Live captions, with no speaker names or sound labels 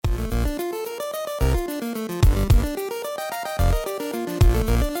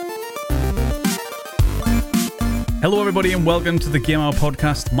Hello, everybody, and welcome to the Game Hour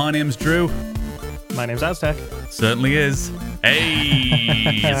podcast. My name's Drew. My name's Aztec. Certainly is.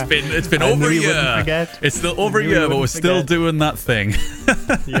 Hey, it's been over a year. It's still over a year, but we're still doing that thing.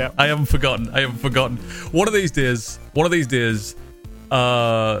 Yeah, I haven't forgotten. One of these days, you're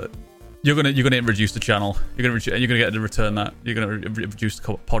gonna introduce the channel. You're gonna get to return that. You're gonna introduce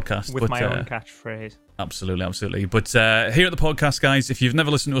the podcast with my own catchphrase. Absolutely. But here at the podcast, guys, if you've never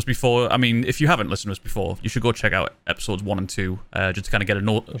listened to us before, I mean, if you haven't listened to us before, you should go check out episodes 1 and 2, just to kind of get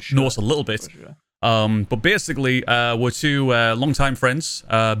know us a little bit. Sure. But basically, we're two longtime friends,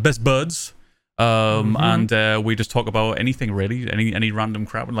 best buds, and we just talk about anything really, any random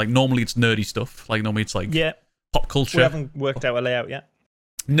crap. And like normally it's nerdy stuff. Like normally it's like pop culture. We haven't worked out a layout yet.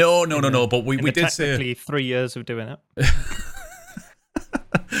 No. But we did technically 3 years of doing it.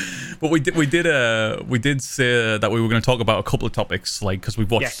 But we did say that we were going to talk about a couple of topics, like because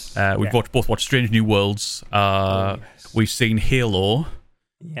we've watched both watched Strange New Worlds. We've seen Halo.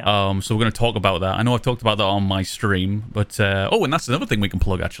 Yeah. So we're going to talk about that. I know I've talked about that on my stream, but and that's another thing we can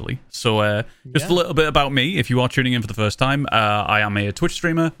plug actually. So just a little bit about me. If you are tuning in for the first time, I am a Twitch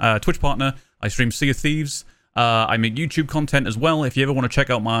streamer, Twitch partner. I stream Sea of Thieves. I make YouTube content as well. If you ever want to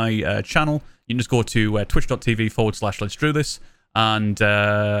check out my channel, you can just go to twitch.tv/Let's Drew This. And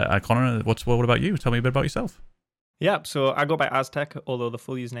Connor, what about you? Tell me a bit about yourself. Yeah, so I go by Aztec, although the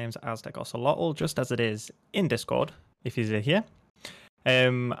full username's Aztec Ocelotl, just as it is in Discord, if you're here.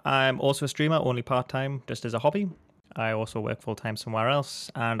 I'm also a streamer, only part-time, just as a hobby. I also work full-time somewhere else,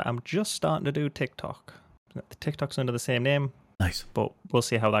 and I'm just starting to do TikTok. The TikTok's under the same name. Nice. But we'll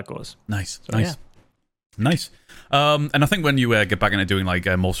see how that goes. Nice. Yeah. Nice. And I think when you get back into doing like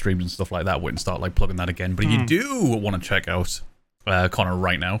more streams and stuff like that, we can start like plugging that again. But if you do want to check out Connor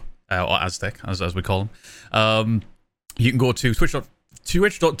right now, or Aztec, as we call him, you can go to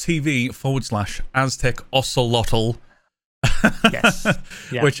twitch.tv/Aztec Ocelotl. Yes.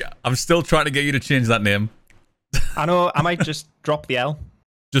 Yeah. Which I'm still trying to get you to change that name. I know, I might just drop the L.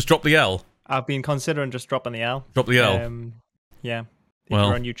 Just drop the L? I've been considering just dropping the L. Drop the L? Yeah. If you're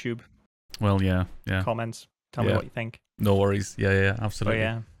on YouTube. Well, yeah. Comments. Tell me what you think. No worries. Yeah, absolutely. But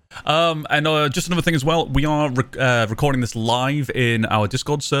yeah. And just another thing as well, we are recording this live in our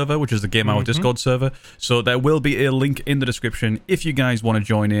Discord server, which is the Game Hour Discord server. So there will be a link in the description if you guys want to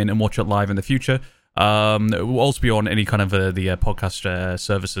join in and watch it live in the future. It will also be on any kind of the podcast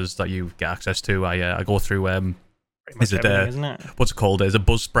services that you get access to. I go through. Isn't it? What's it called? Is it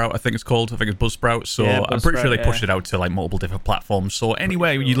Buzzsprout? I think it's called. I think it's Buzzsprout. So I'm pretty sure they pushed it out to like multiple different platforms. So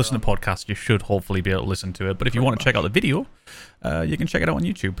anyway, you listen to podcasts, you should hopefully be able to listen to it. But if you want to check out the video, you can check it out on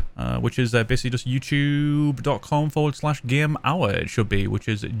YouTube, which is basically just youtube.com/Game Hour. It should be, which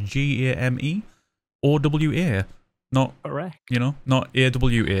is GAMEOWA. Not correct, not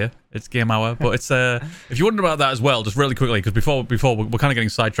AWA. It's Game Hour, but it's if you wonder about that as well, just really quickly, because before we're kind of getting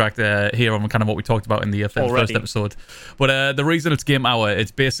sidetracked here on kind of what we talked about in the first episode. But the reason it's Game Hour,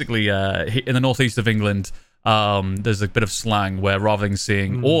 it's basically in the northeast of England. There's a bit of slang where rather than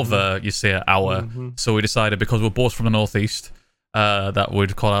saying over, you say hour. So we decided, because we're both from the northeast, that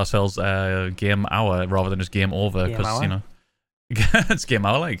we'd call ourselves Game Hour rather than just Game Over, because it's Game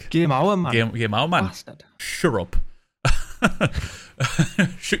Hour, like Game Hour, man. Game Hour, man. Bastard. Shut up.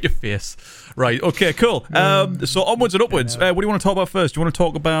 Shut your face. Right, okay, cool. So onwards and upwards. What do you want to talk about first? Do you want to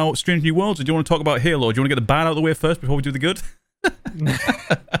talk about Strange New Worlds, or do you want to talk about Halo? Do you want to get the bad out of the way first before we do the good?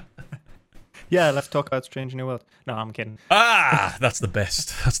 Yeah, let's talk about Strange New World. No, I'm kidding. That's the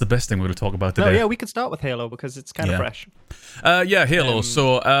best. That's the best thing we're going to talk about today. No, yeah, we could start with Halo because it's kind of fresh. Halo. And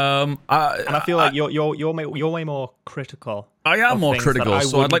I feel like you're way more critical. I am more critical,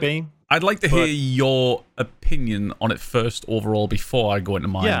 so I'd like to hear your opinion on it first overall before I go into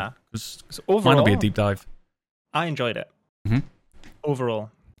mine. Yeah, because mine will be a deep dive. I enjoyed it.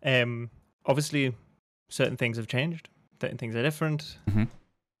 Overall, obviously, certain things have changed. Certain things are different,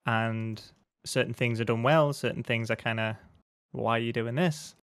 and certain things are done well. Certain things are kind of, why are you doing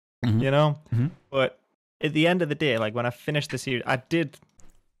this? But at the end of the day, like when I finished the series, I did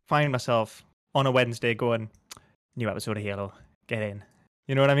find myself on a Wednesday going, new episode of Halo, get in.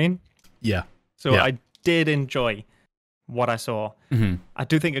 You know what I mean? Yeah. So I did enjoy what I saw. I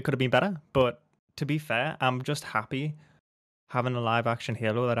do think it could have been better, but to be fair, I'm just happy having a live action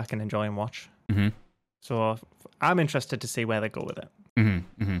Halo that I can enjoy and watch. So I'm interested to see where they go with it.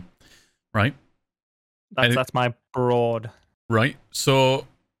 Right. That's my broad. Right. So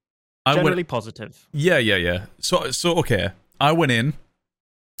generally positive. Yeah. So okay. I went in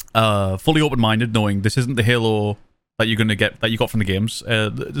fully open-minded, knowing this isn't the Halo that you're going to get, that you got from the games.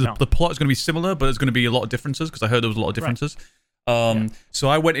 The plot is going to be similar, but there's going to be a lot of differences, because I heard there was a lot of differences. So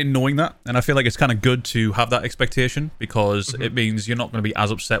I went in knowing that, and I feel like it's kind of good to have that expectation because it means you're not going to be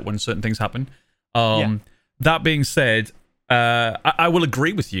as upset when certain things happen. That being said, I will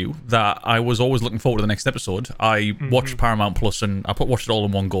agree with you that I was always looking forward to the next episode. I watched Paramount Plus and I watched it all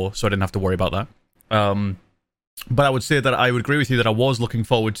in one go, so I didn't have to worry about that. But I would say that I would agree with you that I was looking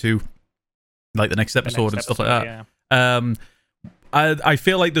forward to like the next episode and stuff like that. Yeah. I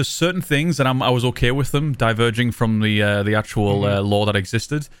feel like there's certain things that I was okay with them diverging from the actual law that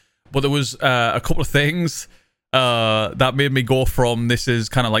existed, but there was a couple of things that made me go from this is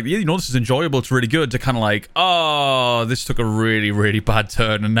kind of like, this is enjoyable, it's really good, to kind of like, oh, this took a really, really bad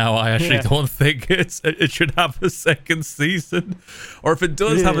turn, and now I actually don't think it should have a second season. Or if it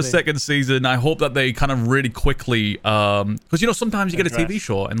does have a second season, I hope that they kind of really quickly, because sometimes you get a TV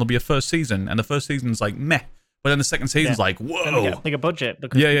show and there'll be a first season, and the first season's like meh. But then the second season's like, whoa, like a budget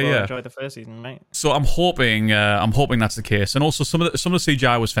because people enjoyed the first season, right? So I'm hoping that's the case. And also some of the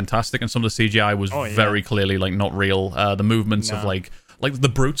CGI was fantastic, and some of the CGI was very clearly like not real. The movements of like the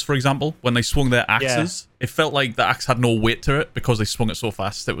brutes, for example, when they swung their axes, it felt like the axe had no weight to it because they swung it so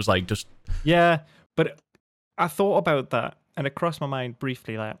fast. It was like just but I thought about that, and it crossed my mind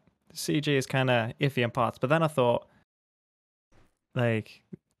briefly. Like CG is kind of iffy in parts, but then I thought, like,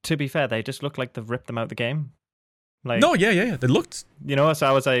 to be fair, they just look like they've ripped them out of the game. Like, no, yeah. They looked. So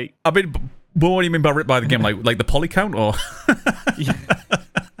I was like, I mean, what do you mean by ripped by the game? Like the poly count, or?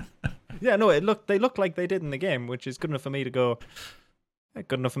 No, they look like they did in the game, which is good enough for me to go.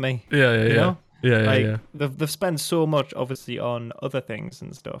 Good enough for me. Yeah. They've spent so much, obviously, on other things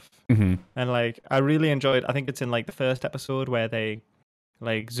and stuff, and like I really enjoyed. I think it's in like the first episode where they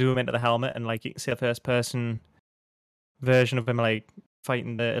like zoom into the helmet and like you can see a first person version of him like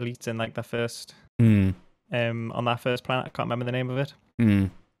fighting the elites in like the first. On that first planet, I can't remember the name of it.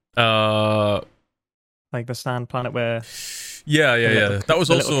 Like the sand planet where. Yeah. That was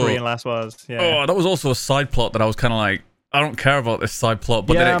also Korean lass was. Yeah. Oh, that was also a side plot that I was kind of like, I don't care about this side plot,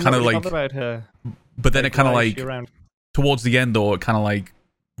 but then it kind of like. About her. But then it kind of like towards the end, though, it kind of like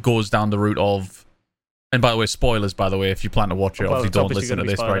goes down the route of. And by the way, spoilers. By the way, if you plan to watch it, obviously don't listen to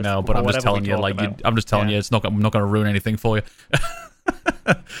this right now. But I'm just telling you, I'm just telling you, it's not. I'm not going to ruin anything for you.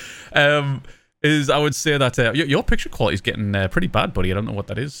 I would say that your picture quality is getting pretty bad, buddy. I don't know what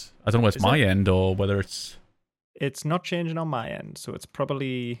that is. I don't know if it's my end or whether it's... It's not changing on my end, so it's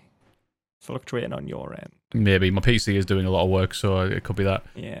probably fluctuating on your end. Maybe. My PC is doing a lot of work, so it could be that.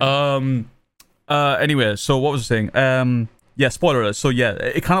 Yeah. Anyway, so what was I saying? Spoiler alert. So yeah,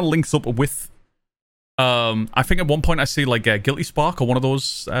 it kind of links up with... I think at one point I see like a Guilty Spark or one of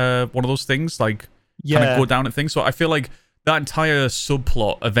those things, like kind of go down and things. So I feel like that entire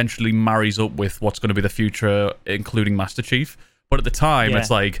subplot eventually marries up with what's going to be the future, including Master Chief. But at the time,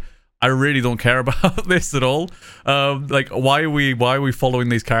 it's like, I really don't care about this at all. Like, why are we following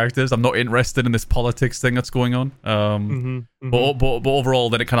these characters? I'm not interested in this politics thing that's going on. But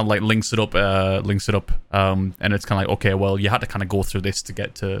overall, then it kind of like links it up, and it's kind of like, okay, well, you had to kind of go through this to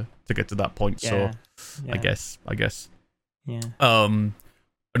get to that point. So, I guess. Yeah.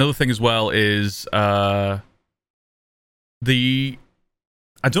 Another thing as well is I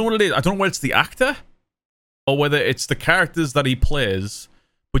don't know what it is. I don't know whether it's the actor or whether it's the characters that he plays.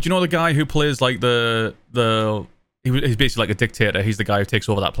 But the guy who plays like he's basically like a dictator. He's the guy who takes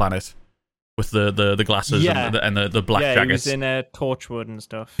over that planet with the glasses and the black jackets. He was in Torchwood and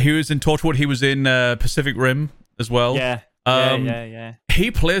stuff. He was in Torchwood. He was in Pacific Rim as well. Yeah.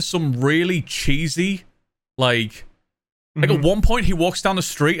 He plays some really cheesy like at one point he walks down the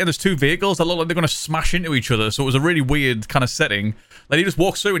street and there's two vehicles that look like they're going to smash into each other, so it was a really weird kind of setting. Like he just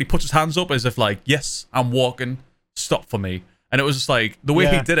walks through and he puts his hands up as if like, yes, I'm walking, stop for me. And it was just like the way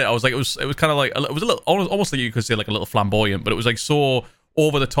he did it, I was like, it was kind of like, it was a little almost like you could say like a little flamboyant, but it was like so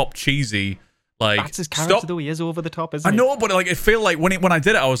over the top cheesy. Like, that's his character though, he is over the top, isn't he? I know, but like it felt like when I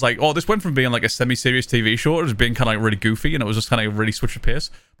did it, I was like, oh, this went from being like a semi-serious TV show to just being kind of like really goofy, and it was just kind of really switch of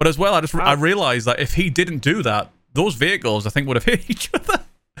pace. But as well, I realized that if he didn't do that, those vehicles, I think, would have hit each other.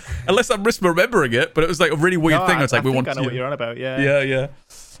 Unless I'm misremembering it, but it was like a really weird thing. It's like I know what you're on about. Yeah.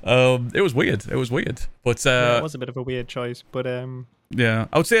 It was weird. But it was a bit of a weird choice. But yeah,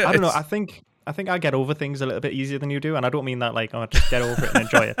 I would say I don't know. I think I get over things a little bit easier than you do, and I don't mean that like, oh, just get over it and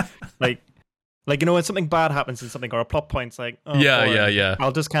enjoy it. Like when something bad happens in something or a plot point's like, oh, yeah.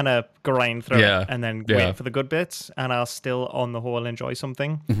 I'll just kind of grind through it and then wait for the good bits, and I'll still, on the whole, enjoy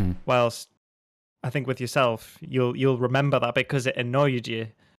something. Mm-hmm. Whilst I think with yourself, you'll remember that because it annoyed you,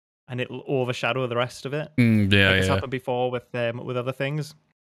 and it'll overshadow the rest of it. It's happened before with other things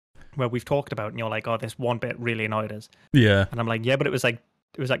where we've talked about, and you're like, oh, this one bit really annoyed us. Yeah, and I'm like, yeah, but it was like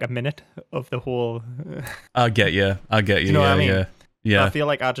it was like a minute of the whole. I get you. You know what I mean? Yeah. I feel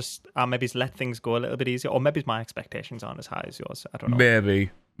like I maybe let things go a little bit easier, or maybe my expectations aren't as high as yours. I don't know.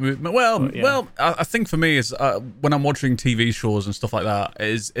 Maybe. Well, I think for me is when I'm watching TV shows and stuff like that,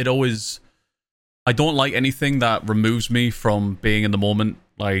 I don't like anything that removes me from being in the moment.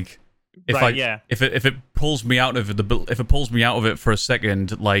 Like if it pulls me out of it for a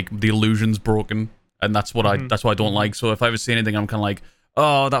second, like the illusion's broken, and that's what I don't like. So if I ever see anything, I'm kind of like,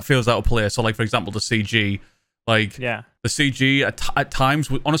 oh, that feels out of place. So like for example, the CG. Like the CG at times,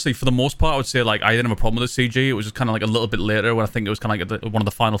 honestly, for the most part, I would say like I didn't have a problem with the CG. It was just kind of like a little bit later when I think it was kind of like one of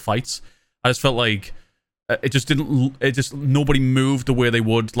the final fights. I just felt like nobody moved the way they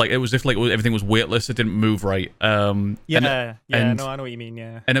would. Like it was if like everything was weightless. It didn't move right. No, I know what you mean.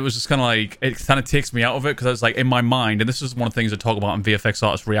 Yeah, and it was just kind of like it kind of takes me out of it because I was like in my mind, and this is one of the things I talk about in VFX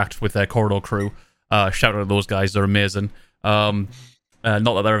Artists React with their Corridor crew. Shout out to those guys; they're amazing.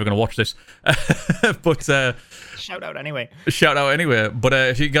 Not that they're ever going to watch this, but shout out anyway. But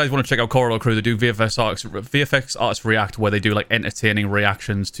if you guys want to check out Corridor Crew, they do VFX Artists React, where they do like entertaining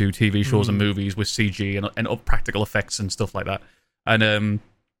reactions to TV shows and movies with CG and practical effects and stuff like that. And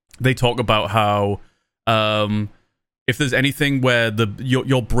they talk about how if there's anything where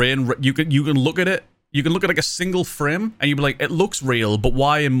your brain you can look at it, you can look at like a single frame and you'd be like, it looks real, but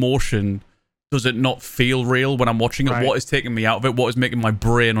why in motion does it not feel real when I'm watching it? Right. What is taking me out of it? What is making my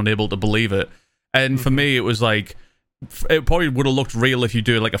brain unable to believe it? And for me, it was like, it probably would have looked real if you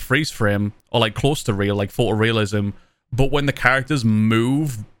do like a freeze frame or like close to real, like photorealism. But when the characters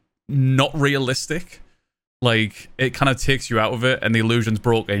move, not realistic, like it kind of takes you out of it and the illusion's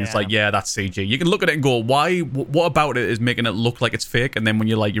broken. Yeah. It's like, yeah, that's CG. You can look at it and go, why? What about it is making it look like it's fake? And then when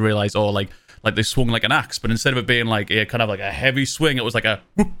you realize, oh, like they swung like an axe, but instead of it being like kind of like a heavy swing, it was like a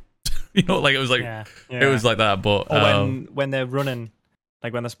you know, like it was like it was like that. But or when they're running,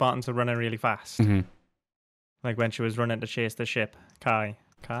 like when the Spartans are running really fast, like when she was running to chase the ship, Kai.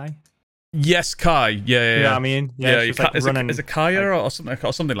 Yes, Kai. Yeah. You know what I mean? Yeah. She's like running. Is it Kaya or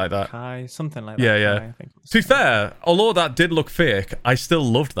something like that? Kai, something like that. Yeah. Kai, I think. To be fair, although that did look fake, I still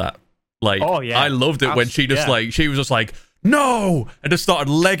loved that. Like, I loved it when she just she was just like, no, and just started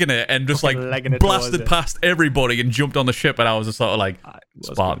legging it and just like blasted past everybody and jumped on the ship, and I was just sort of like,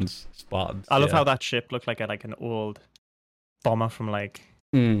 Spartans. I love how that ship looked like an old bomber from like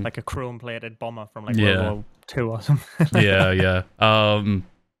a chrome-plated bomber from like World War II or something. Yeah.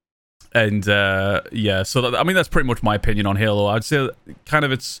 So I mean, that's pretty much my opinion on Halo. I'd say kind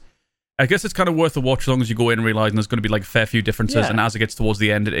of I guess it's kind of worth a watch as long as you go in realizing there's going to be like a fair few differences, and as it gets towards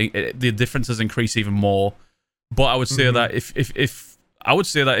the end, the differences increase even more. But I would say that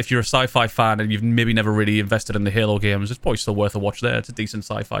if you're a sci-fi fan and you've maybe never really invested in the Halo games, it's probably still worth a watch there. It's a decent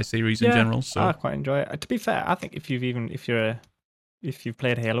sci-fi series in general. So I quite enjoy it. To be fair, I think if you've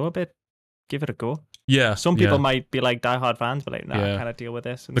played Halo a bit, give it a go. Yeah. Some people might be like diehard fans, but like, nah, I kind of deal with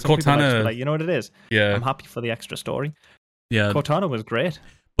this. And some people might be like, you know what it is? Yeah. I'm happy for the extra story. Yeah. Cortana was great.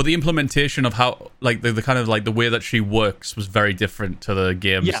 But the implementation of how, like, the kind of like the way that she works was very different to the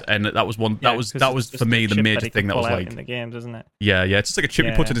games, and that was one that was for me the major thing that was like in the games, isn't it? Yeah. It's just like a chip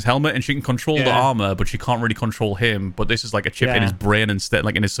you put in his helmet, and she can control the armor, but she can't really control him. But this is like a chip in his brain instead,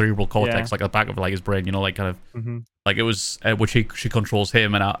 like in his cerebral cortex, like the back of like his brain, you know, like kind of like it was which she controls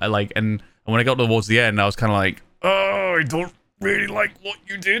him, and and when I got towards the end, I was kind of like, oh, I don't really like what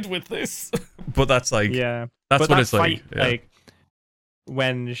you did with this, but that's like that's what it's like. Like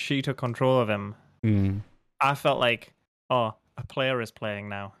when she took control of him, I felt like, oh, a player is playing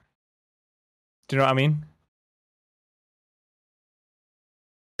now. Do you know what I mean?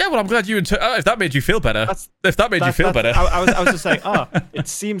 Yeah, well, I'm glad you. If that made you feel better, I was just like, oh, it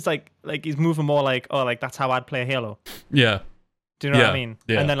seems like he's moving more like, oh, like that's how I'd play Halo. Yeah. Do you know what I mean?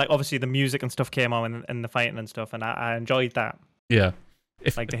 Yeah. And then like obviously the music and stuff came on and the fighting and stuff, and I enjoyed that. Yeah.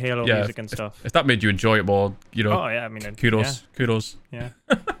 Like the Halo music and stuff. If that made you enjoy it more, you know. Oh yeah, I mean, kudos. Yeah.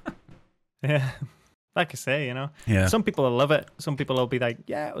 Yeah. Like I say, you know. Yeah. Some people will love it. Some people will be like,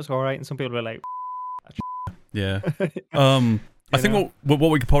 yeah, it was all right, and some people will be like, yeah. I think what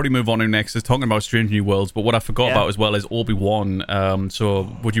we could probably move on to next is talking about Strange New Worlds. But what I forgot about as well is Obi-Wan.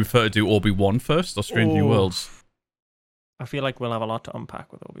 So would you prefer to do Obi-Wan first or Strange New Worlds? I feel like we'll have a lot to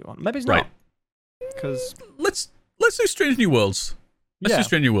unpack with Obi-Wan. Maybe it's not. Because let's do Strange New Worlds. Let's do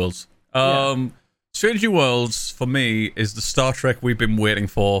Strange New Worlds. Strange New Worlds, for me, is the Star Trek we've been waiting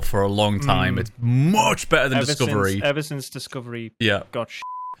for a long time. It's much better than Discovery. Ever since Discovery got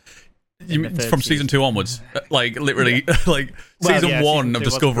from season 2 onwards. Like, literally, like, season 1 of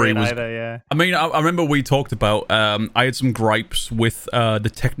Discovery was... Either, I mean, I remember we talked about... I had some gripes with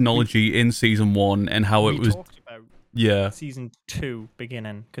the technology in season 1 and how it was... season 2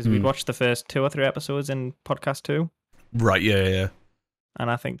 beginning, because we'd watched the first 2 or 3 episodes in podcast 2. Right, yeah. And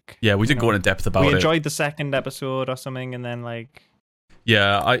I think... Yeah, we did go into depth about it. We enjoyed the second episode or something, and then, like...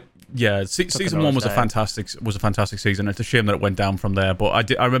 Season 1 was a fantastic season. It's a shame that it went down from there,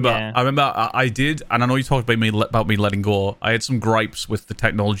 but I remember, and I know you talked about me letting go. I had some gripes with the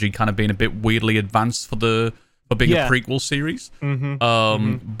technology kind of being a bit weirdly advanced for being a prequel series.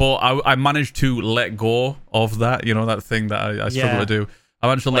 But I managed to let go of that. You know, that thing that I struggle to do. I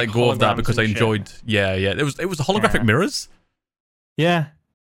managed to let go of that because I enjoyed. Shit. Yeah. It was the holographic mirrors. Yeah.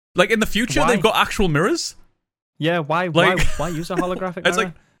 Like in the future, they've got actual mirrors. Yeah, why use a holographic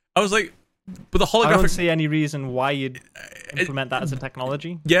mirror? I was like, but the holographic... I don't see any reason why you'd implement that as a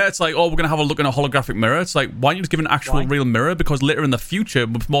technology. Yeah, it's like, we're going to have a look in a holographic mirror. It's like, why don't you just give an actual real mirror? Because later in the future,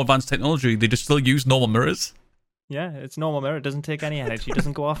 with more advanced technology, they just still use normal mirrors. Yeah, it's normal mirror. It doesn't take any energy. It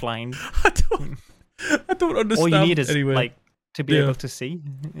doesn't go offline. I don't understand. All you need is, to be able to see.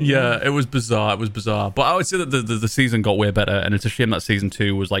 Yeah, it was bizarre. But I would say that the season got way better, and it's a shame that season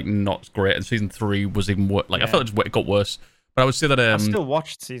 2 was not great, and season 3 was even worse. I felt it got worse. But I would say that I've still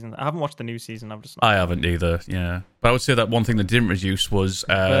watched season. I haven't watched the new season. I haven't either. Yeah, but I would say that one thing that didn't reduce was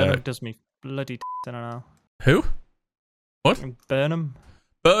Burnham does me bloody I don't know. Who? What?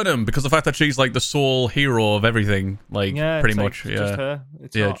 Burnham, because the fact that she's like the sole hero of everything, pretty much. Just her.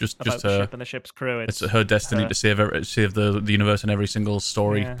 It's just her. The ship and the ship's crew. It's her destiny to save the universe in every single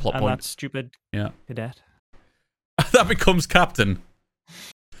story plot and point. That stupid cadet. That becomes captain.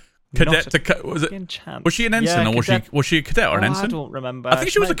 Cadet was she an ensign or was she a cadet or an ensign? I don't remember. I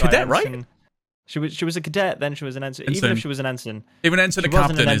think she was a cadet, right? She was a cadet, then she was an ensign. Even if she was an ensign, even ensign, a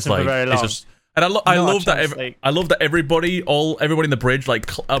captain is like is just. And I love that everybody in the bridge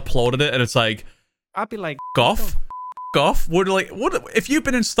applauded it, and it's like, I'd be like, off. What if you've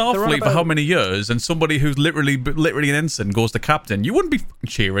been in Starfleet for how many years, and somebody who's literally an ensign goes to captain, you wouldn't be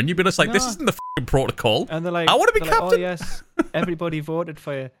cheering. You'd be just like, this isn't the protocol. And they're like, I want to be captain. Oh yes, everybody voted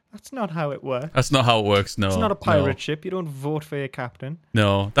for you. That's not how it works. That's not how it works. No, it's not a pirate ship. You don't vote for your captain.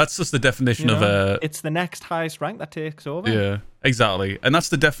 No, that's just the definition of it's the next highest rank that takes over. Yeah, exactly, and that's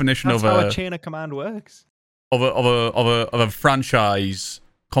the definition of how a chain of command works. Of a franchise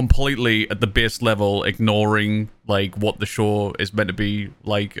completely at the base level, ignoring what the show is meant to be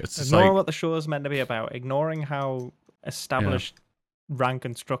like. It's ignoring what the show is meant to be about. Ignoring how established rank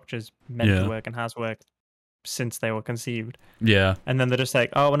and structures meant to work and has worked since they were conceived. Yeah. And then they're just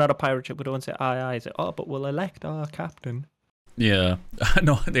like, we're not a pirate ship. We don't say aye. It's like, but we'll elect our captain. Yeah.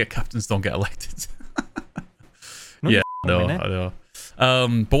 No, the captains don't get elected. I know.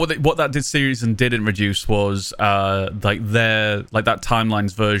 But what that series didn't reduce was that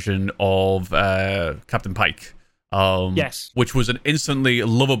timeline's version of Captain Pike. Yes. Which was an instantly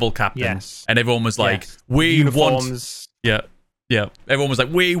lovable captain. Yes. And everyone was like, uniforms. Yeah. Everyone was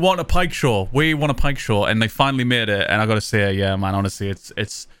like, we want a Pike show. And they finally made it. And I got to say, man, honestly,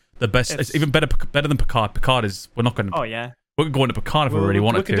 it's the best. It's even better than Picard. Picard is, we're not going to... Oh, yeah. We're going to Picard if we really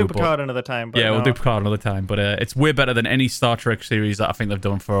wanted to. We can do Picard another time. But we'll do Picard another time. But it's way better than any Star Trek series that I think they've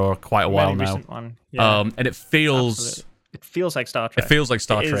done for quite a while now. Recent one. Yeah. And it feels... Absolutely. It feels like Star Trek. It feels like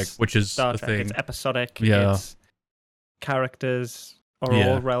Star Trek, which is Star the Trek. thing. It's episodic. Yeah. It's characters are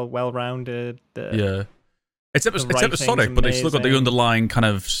all well-rounded. It's episodic, but they still got the underlying kind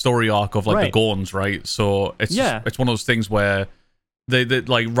of story arc of the Gorns, right? So it's one of those things where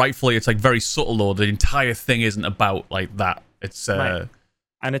they rightfully it's very subtle though. The entire thing isn't about that. It's and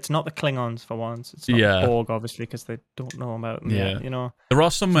it's not the Klingons for once. It's not the Borg, obviously, because they don't know about them yet, There are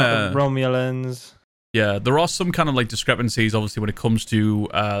some the Romulans. Yeah, there are some kind of discrepancies, obviously, when it comes to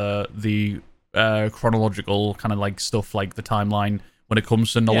the chronological kind of stuff, like the timeline when it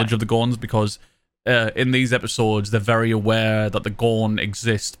comes to knowledge of the Gorns, because in these episodes they're very aware that the Gorn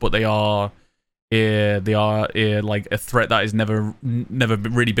exist, but they are a threat that has never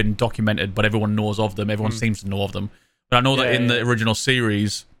really been documented, but everyone knows of them. Everyone seems to know of them. But I know that in the original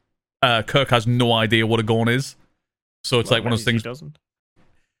series, Kirk has no idea what a Gorn is, so it's one of those things. He doesn't.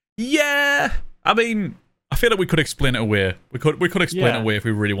 Yeah, I mean, I feel like we could explain it away. We could explain it away if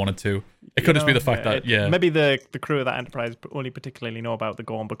we really wanted to. It could just be the fact that maybe the crew of that Enterprise only particularly know about the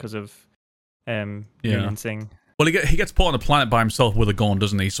Gorn because of Noonien Singh. Well, he gets put on a planet by himself with a Gorn,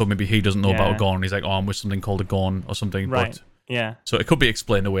 doesn't he? So maybe he doesn't know about a Gorn. He's like, I'm with something called a Gorn or something. Right. But, yeah. So it could be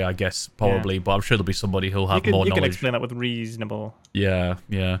explained away, I guess, probably. But I'm sure there'll be somebody who'll have more knowledge. You can explain that with reasonable. Yeah.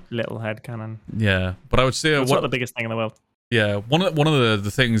 Little headcanon. Yeah, but I would say it's not the biggest thing in the world. Yeah, one of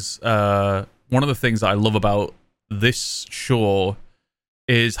the things that I love about this show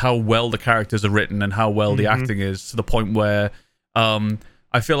is how well the characters are written and how well the acting is, to the point where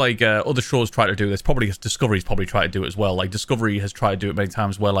I feel like other shows try to do this. Probably Discovery's probably tried to do it as well. Like Discovery has tried to do it many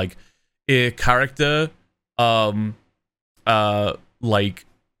times, where like a character, like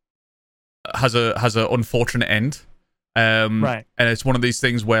has a unfortunate end. Right. And it's one of these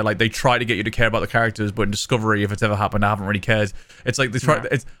things where like they try to get you to care about the characters, but in Discovery, if it's ever happened, I haven't really cared. It's like they try.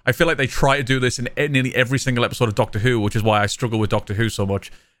 I feel like they try to do this in nearly every single episode of Doctor Who, which is why I struggle with Doctor Who so much.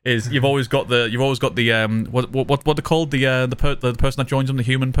 Is you've always got the what they're called, the person that joins them, the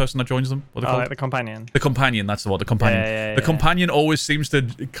human person that joins them. What are they called? Like the companion. The companion. That's the word. The companion. The companion always seems to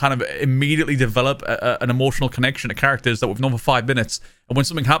kind of immediately develop an emotional connection to characters that we've known for 5 minutes, and when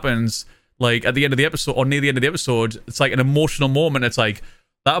something happens, like at the end of the episode or near the end of the episode, it's like an emotional moment. It's like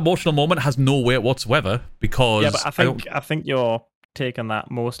that emotional moment has no weight whatsoever because but I think you're taking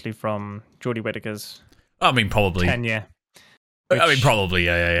that mostly from Jodie Whittaker's. I mean, probably tenure. Probably,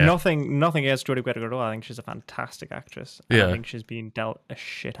 yeah. Nothing against Jodie Whittaker at all. I think she's a fantastic actress. I think she's been dealt a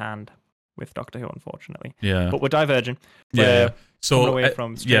shit hand with Doctor Who, unfortunately. Yeah. But we're diverging. So away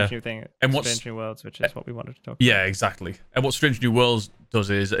from Strange New Worlds, which is what we wanted to talk about. Yeah, exactly. And what Strange New Worlds does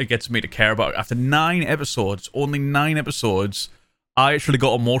is it gets me to care about. After 9 episodes, only 9 episodes, I actually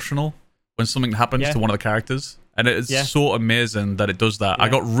got emotional when something happens to one of the characters. And it is so amazing that it does that.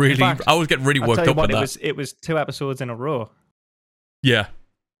 Yeah. I was getting really worked up with that. It was 2 episodes in a row. Yeah.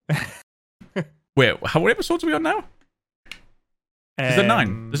 Wait, how many episodes are we on now? Is there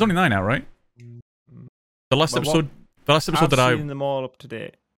 9? There's only 9 out, right? The last episode that I've seen them all up to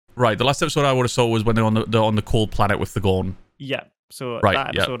date. Right, the last episode I would have saw was when they're on the cold planet with the Gorn. Yeah, so that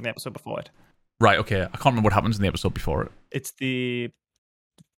episode and the episode before it. Right, okay. I can't remember what happens in the episode before it. It's the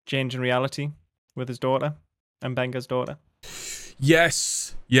change in reality with his daughter and Benga's daughter.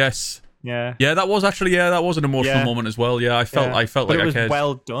 Yes. Yeah, that was an emotional moment as well. Yeah, I felt like it was I cared.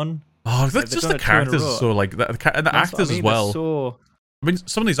 Well done. Oh, that's just the characters are so like and the actors as well. I mean,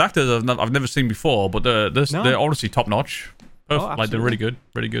 some of these actors I've never seen before, but they're honestly top notch. Like they're really good.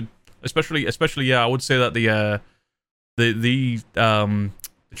 Especially, I would say that the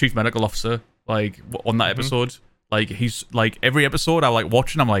chief medical officer, like on that episode, like he's like every episode I like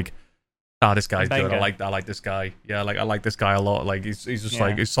watching. I'm like, this guy's good. I like this guy. Yeah, like I like this guy a lot. Like he's just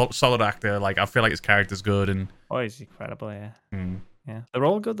like he's solid actor. Like I feel like his character's good and he's incredible. Yeah. Yeah, they're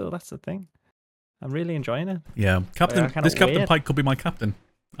all good though. That's the thing. I'm really enjoying it. Yeah, Captain Pike could be my captain.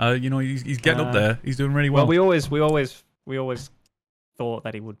 He's getting up there. He's doing really well. Well, we always thought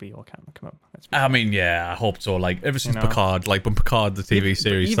that he would be your captain. Come on. I mean, I hope so. Like ever since Picard, like when Picard the TV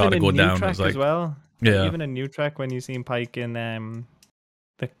series started to go down, it was like as well. Yeah, even a new track when you seen Pike in the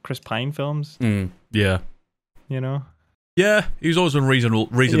Chris Pine films. Yeah. Yeah, he was always a reasonable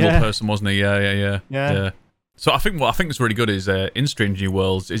person, wasn't he? Yeah. So I think what is really good is in Strange New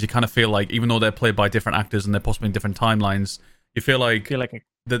Worlds is you kind of feel like even though they're played by different actors and they're possibly in different timelines, you feel like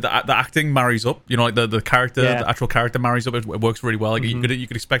the acting marries up. Like the character, the actual character marries up. It works really well. Like you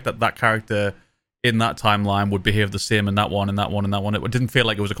could expect that character in that timeline would behave the same in that one and that one and that one. It didn't feel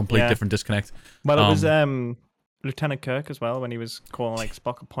like it was a complete different disconnect. Well, it was Lieutenant Kirk as well when he was calling like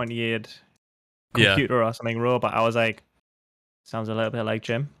Spock a pointy-eared computer or something robot. I was like, sounds a little bit like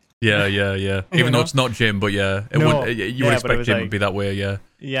Jim. Yeah. Even though it's not Jim, but you would expect Jim would be that way. Yeah.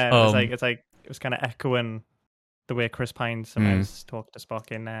 Yeah, it was kind of echoing the way Chris Pine sometimes talked to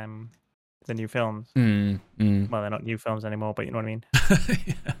Spock in the new films. Well, they're not new films anymore, but you know what I mean.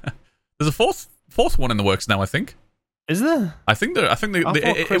 There's a fourth one in the works now, I think. Is there? I think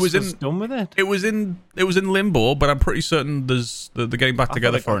it was done with it. It was in limbo, but I'm pretty certain they're getting back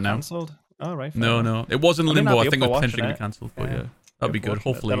together for it now. Cancelled. Oh right. No, it was in limbo. I think it was potentially going to be cancelled, but that'd be good.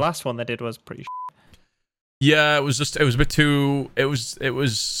 Hopefully, the last one they did was pretty. Yeah, it was a bit too. It was. There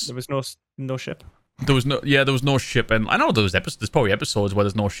was no ship. There was no ship, and I know there's probably episodes where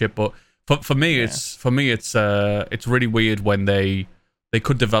there's no ship, but for me it's really weird when they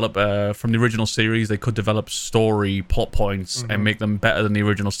could develop from the original series, they could develop story plot points and make them better than the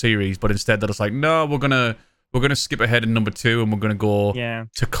original series, but instead they're just like, no, we're gonna skip ahead in number 2 and we're gonna go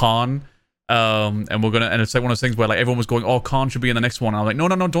to Khan. And it's like one of those things where like everyone was going, Khan should be in the next one. And I'm like, no,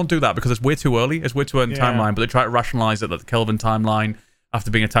 don't do that because it's way too early. It's way too early in the timeline. But they try to rationalize it that the Kelvin timeline, after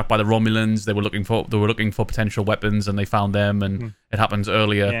being attacked by the Romulans, they were looking for potential weapons and they found them, and it happens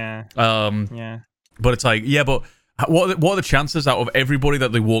earlier. But it's like, but what are the chances out of everybody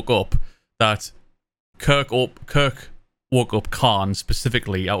that they woke up that Kirk woke up Khan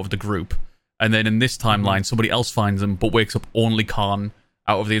specifically out of the group, and then in this timeline somebody else finds him but wakes up only Khan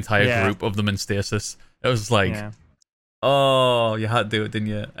out of the entire group of them in stasis. It was like, you had to do it, didn't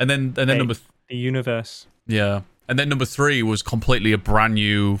you? And then the universe. Yeah. And then number 3 was completely a brand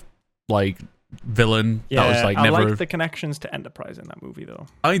new, like, villain. Yeah, That was like I never. like the connections to Enterprise in that movie though.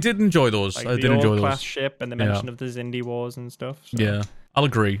 I did enjoy those. Like I the did enjoy old those. class ship and the mention of the Xindi Wars and stuff. So. Yeah, I'll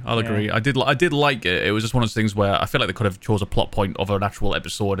agree. I did like it. It was just one of those things where I feel like they could have chose a plot point of an actual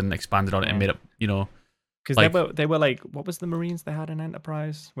episode and expanded on it and made it, because they were like, what was the Marines they had in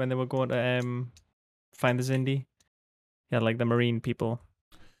Enterprise when they were going to find the Xindi? Yeah, like the Marine people.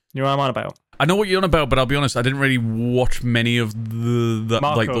 You know what I'm on about? I know what you're on about, but I'll be honest, I didn't really watch many of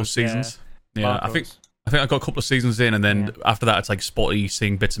like those seasons. Yeah, I think I got a couple of seasons in, and then after that, it's like spotty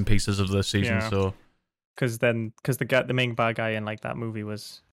seeing bits and pieces of the season. Yeah. So, because the main bad guy in like that movie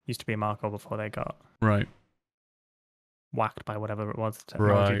used to be Marco before they got whacked by whatever it was. The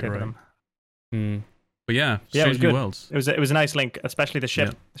technology did with them. But yeah, it was good. Worlds. It was a nice link, especially the ship.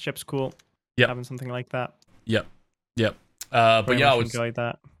 Yeah. The ship's cool. Yeah, having something like that. Yep. But yeah, I enjoyed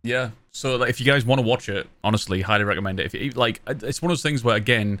that. Yeah. So like, if you guys want to watch it, honestly, highly recommend it. If you, like, it's one of those things where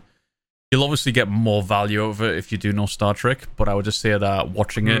again, you'll obviously get more value out of it if you do know Star Trek. But I would just say that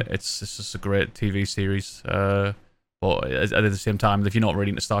watching it, it's just a great TV series. But at the same time, if you're not really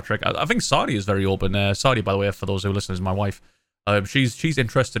into Star Trek, I think Sadie is very open. Sadie, by the way, for those who listen, is my wife. She's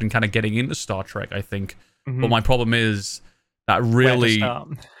interested in kind of getting into Star Trek, I think. But my problem is that really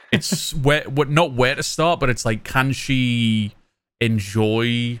it's not where to start, but it's like, can she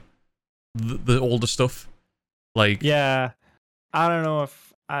enjoy the older stuff? Like, yeah, I don't know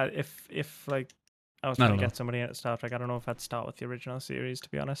if like I was trying to get somebody into Star Trek. I don't know if I'd start with the original series, to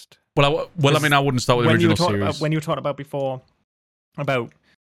be honest. Well, I mean, I wouldn't start with the original series. When you were talking about before about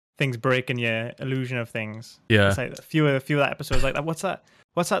things breaking your illusion of things. Yeah. It's like a few of that episodes like that. What's that?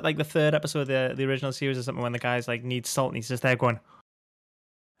 Like the third episode of the original series or something when the guy's like needs salt and he's just there going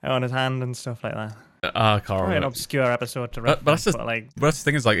on his hand and stuff like that. I can't remember. An obscure episode to reference, but that's the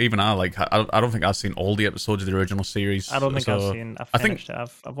thing is, like, even I don't think I've seen all the episodes of the original series. I don't think I've seen. I've finished it.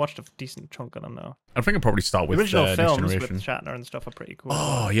 I've watched a decent chunk of them though. I think I'll probably start with the original Next films Generation. with Shatner and stuff are pretty cool.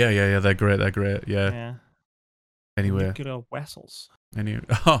 Oh yeah, they're great. Yeah. Anyway, nuclear whistles.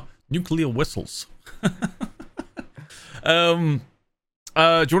 Nuclear whistles. Do you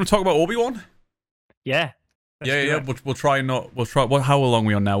want to talk about Obi-Wan? Yeah. Yeah. We'll try. How long are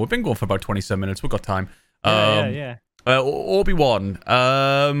we on now? We've been going for about 27 minutes. We've got time. Yeah. Obi-Wan.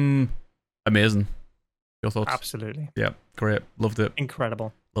 Amazing. Your thoughts? Absolutely. Yeah. Great. Loved it.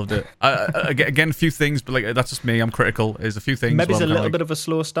 Incredible. Loved it. Again, a few things, but like, that's just me. I'm critical. There's a few things. Maybe it's a little bit of a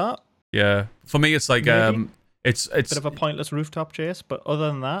slow start. Yeah. For me, it's like it's a bit of a pointless rooftop chase, but other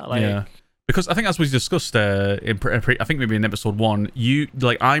than that, like. Yeah. Because I think, as we discussed I think maybe in episode 1,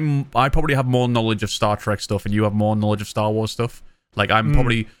 I probably have more knowledge of Star Trek stuff, and you have more knowledge of Star Wars stuff. Like, I'm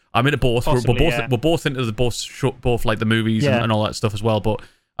into both. Possibly, we're both into both like the movies and all that stuff as well. But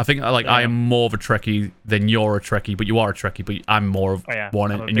I think I am more of a Trekkie than you're a Trekkie. But you are a Trekkie, but I'm more of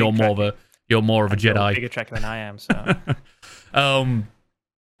one, and you're more of a Jedi. You're a bigger Trekkie than I am.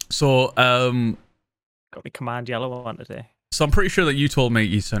 So. Got me command yellow on today. So I'm pretty sure that you told me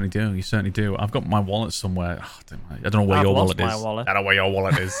you certainly do. I've got my wallet somewhere. I don't know where your wallet is. I don't know where your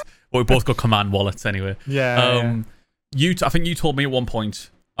wallet is. But we both got command wallets anyway. Yeah. I think you told me at one point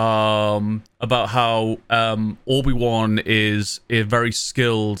about how Obi-Wan is a very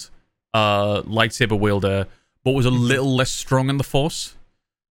skilled lightsaber wielder, but was a little less strong in the Force.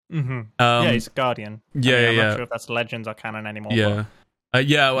 Yeah, he's a Guardian. I'm not sure if that's Legends or canon anymore. Yeah.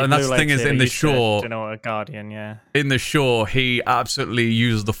 And that's the thing is, in the show, a Guardian, in the show, he absolutely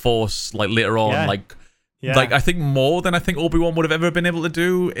uses the Force like later on, like I think more than I think Obi-Wan would have ever been able to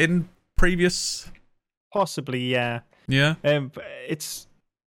do in previous. Possibly, yeah. Yeah. This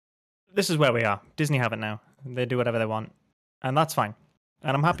is where we are. Disney have it now. They do whatever they want, and that's fine.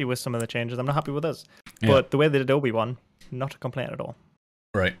 And I'm happy with some of the changes. I'm not happy with us, but the way they did Obi-Wan, not a complaint at all.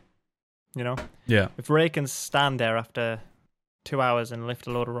 Right. You know. Yeah. If Rey can stand there after 2 hours and lift a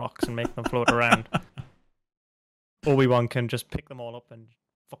load of rocks and make them float around, Obi-Wan can just pick them all up and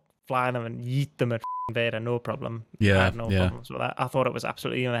fly them and yeet them at Vader, no problem. Yeah, I had no problems with that. I thought it was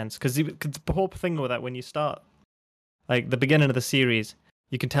absolutely immense because the whole thing with that, when you start like the beginning of the series,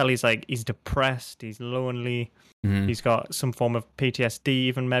 you can tell he's depressed, he's lonely, he's got some form of PTSD,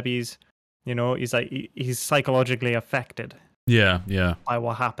 even maybe he's psychologically affected. Yeah. By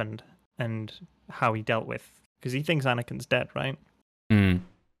what happened and how he dealt with. Because he thinks Anakin's dead, right? And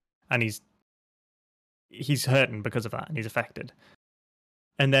he's hurting because of that, and he's affected.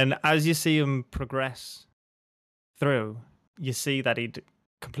 And then as you see him progress through, you see that he'd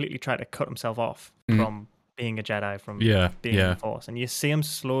completely tried to cut himself off from being a Jedi, from being in the Force. And you see him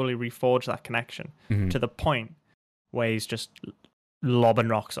slowly reforge that connection to the point where he's just lobbing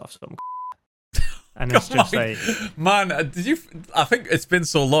rocks off some And it's just like, man, did you? I think it's been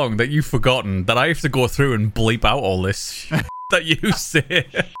so long that you've forgotten that I have to go through and bleep out all this that you say.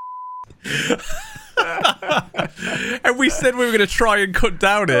 And we said we were going to try and cut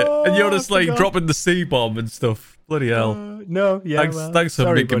down it, and you're just like dropping the C-bomb and stuff. Bloody hell! No, yeah. Thanks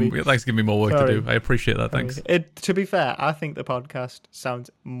for giving me more work to do. I appreciate that. Thanks. To be fair, I think the podcast sounds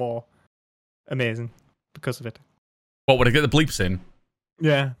more amazing because of it. What would I get the bleeps in?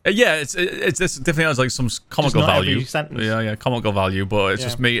 Yeah, yeah. It's definitely has like some comical value. Yeah, comical value. But it's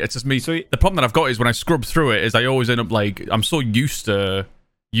just me. It's just me. So, the problem that I've got is when I scrub through it, is I always end up like I'm so used to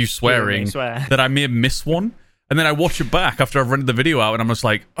you swearing that I may miss one, and then I watch it back after I've rendered the video out, and I'm just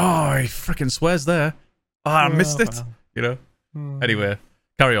like, oh, he freaking swears there. Oh, I missed it. You know. Anyway,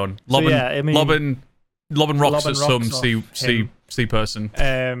 carry on. Lobbin rocks at some C person.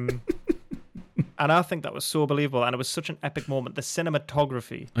 And I think that was so believable, and it was such an epic moment. The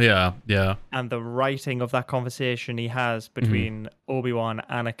cinematography, yeah, and the writing of that conversation he has between Obi-Wan,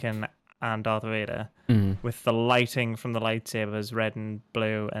 Anakin, and Darth Vader, with the lighting from the lightsabers, red and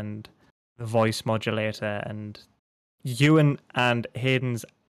blue, and the voice modulator, and Ewan and Hayden's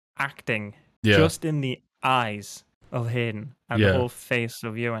acting, just in the eyes of Hayden and the whole face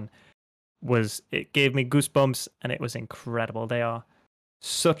of Ewan, it gave me goosebumps, and it was incredible. They are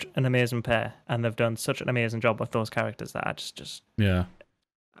such an amazing pair, and they've done such an amazing job with those characters that I just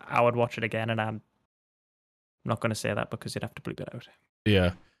I would watch it again, and I'm not going to say that because you'd have to bleep it out.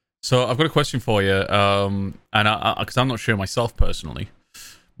 Yeah. So I've got a question for you, and because I'm not sure myself personally,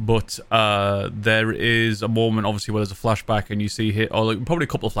 but there is a moment obviously where there's a flashback and you see probably a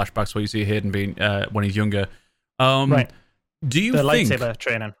couple of flashbacks where you see Hayden being when he's younger. Right. Do you think lightsaber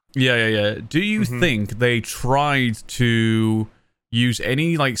training? Yeah. Do you think they tried to use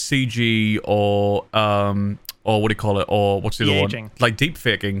any like CG or what do you call it, or what's the other one? Like deep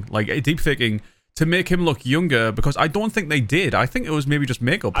faking to make him look younger? Because I don't think they did. I think it was maybe just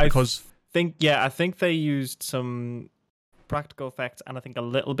makeup. I think they used some practical effects and I think a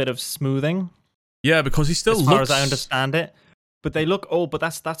little bit of smoothing. Yeah, because he still looks, as far as I understand it. But they look old, but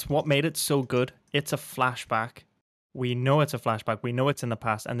that's what made it so good. It's a flashback. We know it's a flashback. We know it's in the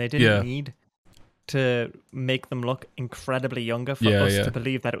past, and they didn't need to make them look incredibly younger for us to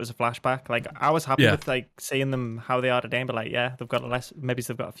believe that it was a flashback. Like, I was happy with like seeing them how they are today, but like, they've got maybe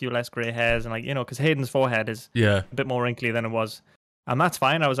they've got a few less grey hairs, and like, you know, because Hayden's forehead is a bit more wrinkly than it was, and that's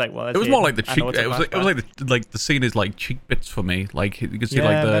fine. I was like, well, it was more like the cheek. It was like the scene is like cheek bits for me. Like you can see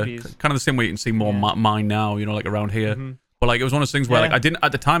like the kind of the same way you can see more mine now. You know, like around here. But like it was one of those things where like I didn't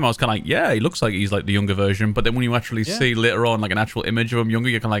at the time. I was kind of like, he looks like he's like the younger version. But then when you actually see later on like an actual image of him younger,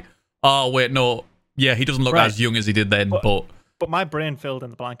 you're kind of like, oh wait, no. Yeah, he doesn't look as young as he did then, but my brain filled in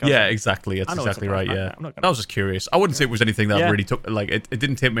the blank. Exactly. That's exactly right. Yeah, I was just curious. I wouldn't say it was anything that really took like it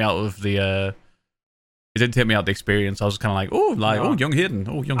didn't take me out of the. It didn't take me out of the experience. I was kind of like, young Hayden.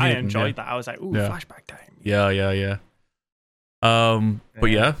 Oh, young Hayden. I enjoyed that. I was like, flashback time. Yeah. But I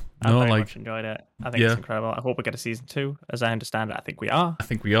very much enjoyed it. I think it's incredible. I hope we get a season 2. As I understand it, I think we are.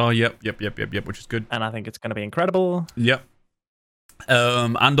 Yep. Which is good. And I think it's going to be incredible. Yep.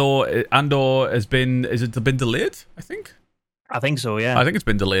 Andor has been delayed? I think so. Yeah, I think it's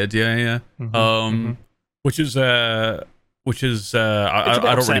been delayed. Yeah. Which is I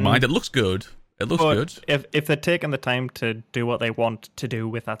don't really mind. It looks good. Good. If they're taking the time to do what they want to do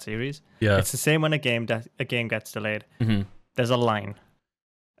with that series, it's the same when a game gets delayed. There's a line.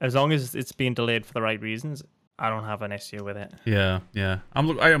 As long as it's being delayed for the right reasons, I don't have an issue with it. Yeah. I am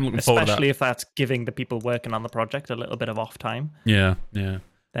looking forward to that. Especially if that's giving the people working on the project a little bit of off time. Yeah.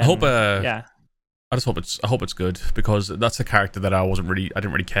 I hope. I hope it's good, because that's a character that I didn't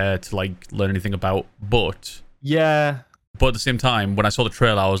really care to like learn anything about. But at the same time, when I saw the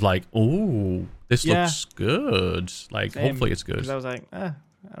trailer, I was like, "Oh, this looks good." Like, hopefully, it's good. Because I was like, I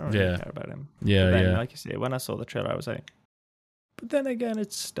don't really care about him. Yeah. Like you say, when I saw the trailer, I was like. But then again,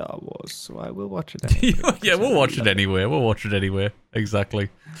 it's Star Wars, so I will watch it anyway. We'll watch it anyway. We'll watch it anyway. Exactly.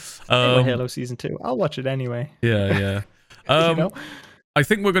 Halo Season 2. I'll watch it anyway. Yeah. I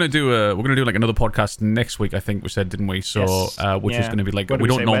think we're gonna do like another podcast next week. I think we said, didn't we? So, which is gonna be like we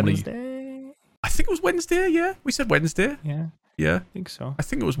don't normally. Wednesday? I think it was Wednesday. Yeah, we said Wednesday. Yeah. I think so. I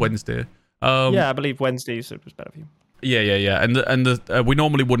think it was Wednesday. I believe Wednesday you said was better for you. Yeah. And we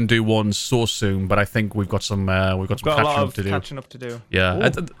normally wouldn't do one so soon, but I think we've got some catching up to do.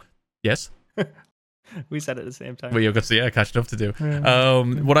 Yeah. Yes. We said it at the same time. Well, you've got catching up to do. Yeah.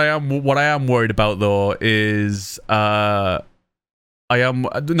 What I am worried about though is I am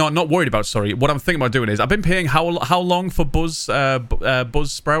not worried about. Sorry, what I'm thinking about doing is I've been paying how long for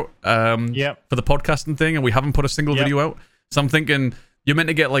Buzzsprout for the podcasting thing, and we haven't put a single video out. So I'm thinking you're meant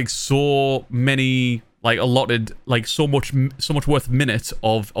to get like so many like allotted like so much worth minutes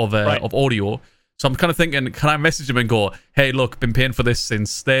of audio. So I'm kind of thinking, can I message him and go, hey, look, been paying for this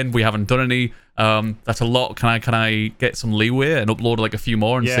since then. We haven't done any. That's a lot. Can I get some leeway and upload like a few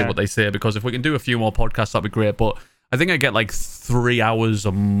more and see what they say? Because if we can do a few more podcasts, that'd be great. But I think I get like 3 hours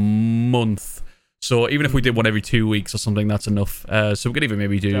a month. So even if we did one every 2 weeks or something, that's enough. So we could even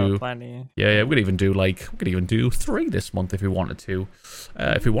maybe do, we could even do 3 this month if we wanted to.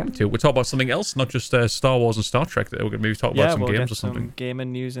 We'll talk about something else, not just Star Wars and Star Trek. We're gonna maybe talk about some games or something. Some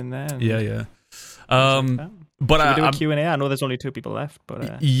gaming news in there. Yeah. But should we do a Q&A? I know there's only 2 people left,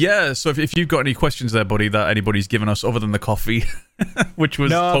 but yeah. So if you've got any questions there, buddy, that anybody's given us other than the coffee, which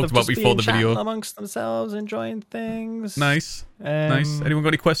was talked about before the video, amongst themselves, enjoying things. Nice. Anyone got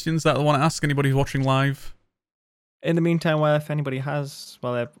any questions that they want to ask? Anybody who's watching live? In the meantime, well, if anybody has,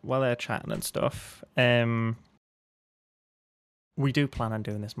 while they're chatting and stuff, we do plan on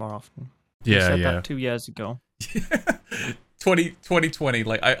doing this more often. We said that 2 years ago. 2020,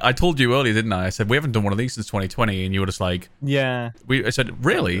 like I told you earlier, didn't I? I said we haven't done one of these since 2020, and you were just like, I said,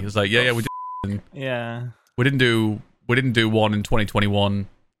 really? It's like, yeah, we did. We didn't do one in 2021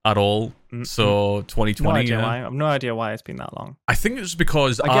 at all. So 2020. I have no idea why it's been that long. I think it's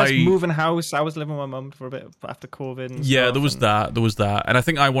because I guess moving house. I was living with my mum for a bit after COVID. And there was that, and I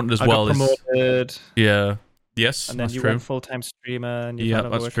think I wanted as well. I got promoted. Yes, and then that's you true. went full time streamer, and you had to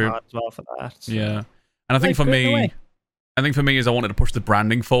work hard as well for that. So. Yeah, and I think for me. Is I wanted to push the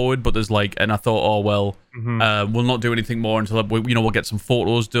branding forward, but there's like, and I thought, we'll not do anything more until we'll get some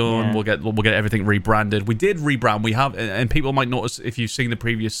photos done. Yeah. We'll get everything rebranded. We did rebrand. We have, and people might notice if you've seen the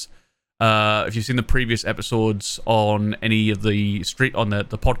previous episodes on any of the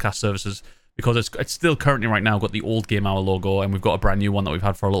the podcast services, because it's still currently right now got the old Game Hour logo, and we've got a brand new one that we've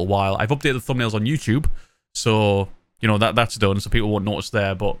had for a little while. I've updated the thumbnails on YouTube, so that's done, so people won't notice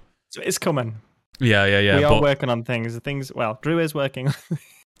there. But so it's coming. Yeah. We are working on things. Well, Drew is working on things.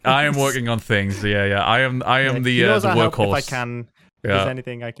 I am working on things. Yeah. I am the workhorse. If I can, if there's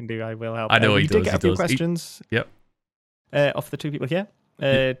anything I can do, I will help. I know we did get a few questions. Yep. Off the 2 people here.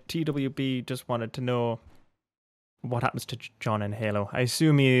 TWB just wanted to know what happens to John in Halo. I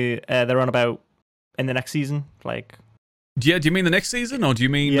assume they're on about in the next season. Like, do you mean the next season, or do you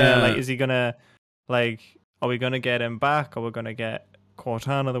mean? Like, is he gonna Are we gonna get him back? Or we're gonna get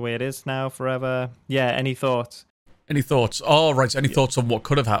Cortana the way it is now forever? Any thoughts? Oh, right. Any thoughts on what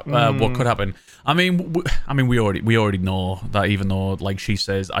could have happened? What could happen? I mean, we already know that, even though like she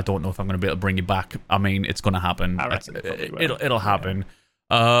says, I don't know if I'm going to be able to bring you back. I mean, it's going to happen. It'll happen.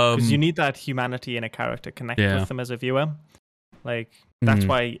 Because you need that humanity in a character, connect with them as a viewer. Like that's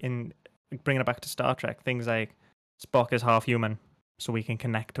why in bringing it back to Star Trek, things like Spock is half human, so we can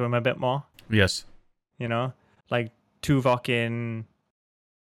connect to him a bit more. Yes. Like Tuvok in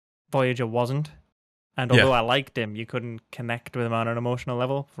Voyager wasn't, and although I liked him, you couldn't connect with him on an emotional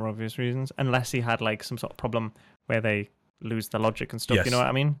level for obvious reasons, unless he had like some sort of problem where they lose the logic and stuff. Yes. You know what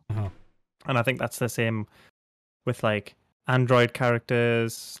I mean? And I think that's the same with like android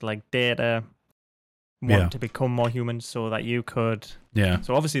characters, like Data wanting to become more human so that you could.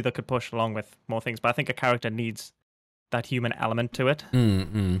 So obviously they could push along with more things, but I think a character needs that human element to it.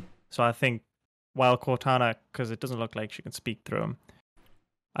 So I think while Cortana, because it doesn't look like she can speak through him,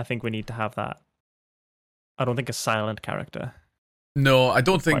 I think we need to have that. I don't think a silent character. No, I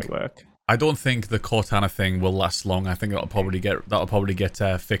don't think. Work. I don't think the Cortana thing will last long. I think that'll probably get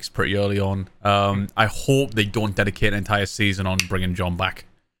fixed pretty early on. I hope they don't dedicate an entire season on bringing John back,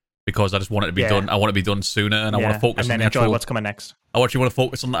 because I just want it to be done. I want it to be done sooner, and I want to focus on the actual. What's coming next. I actually want to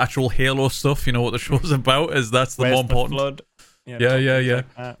focus on the actual Halo stuff. You know what the show's about? That's the more important. Flood? Yeah.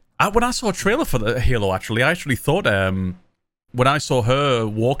 When I saw a trailer for the Halo, I actually thought when I saw her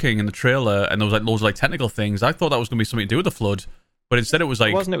walking in the trailer and there was like loads of like technical things, I thought that was going to be something to do with the flood. But instead it was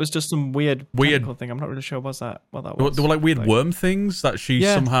like... It was just some weird technical thing. I'm not really sure what that was. There were like weird worm things that she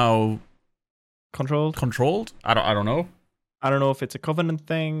somehow... Controlled? I don't know. I don't know if it's a Covenant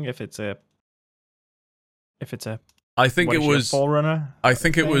thing, if it's a... I think it was... Forerunner? I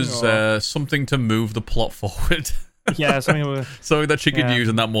think it was something to move the plot forward. Yeah, something that she could use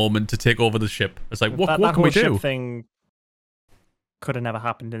in that moment to take over the ship. It's like, what can we do? Ship thing could have never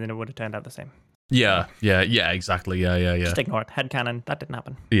happened, and then it would have turned out the same. Yeah, exactly. Yeah. Just ignore it. Headcanon. That didn't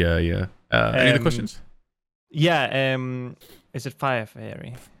happen. Yeah. Any other questions? Yeah. Is it Fire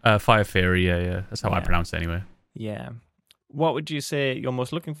Fairy? Fire Fairy. Yeah. That's how I pronounce it anyway. Yeah. What would you say you're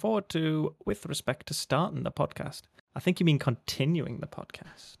most looking forward to with respect to starting the podcast? I think you mean continuing the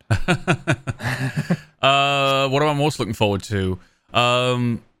podcast. What am I most looking forward to?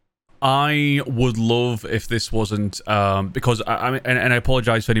 I would love if this wasn't because I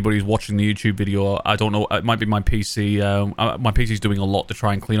apologize for anybody who's watching the YouTube video. I don't know. It might be my PC. My PC's doing a lot to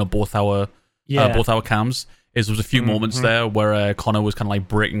try and clean up both our cams. There was a few moments there where Connor was kind of like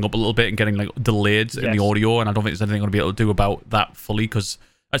breaking up a little bit and getting like delayed in the audio, and I don't think there's anything I'm going to be able to do about that fully because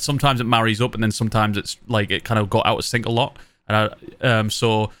sometimes it marries up and then sometimes it's like it kind of got out of sync a lot. And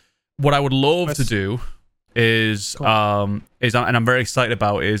so what I would love to do is and I'm very excited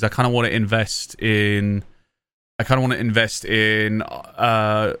about is I kind of want to invest in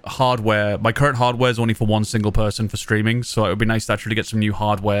hardware. My current hardware is only for one single person for streaming, so it would be nice to actually get some new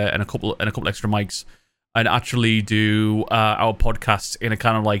hardware and a couple extra mics and actually do our podcasts in a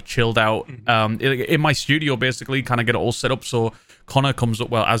kind of like chilled out in my studio, basically kind of get it all set up. So Connor comes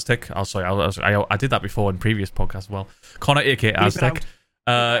up, Aztec. I did that before in previous podcasts as well. Connor, aka Aztec.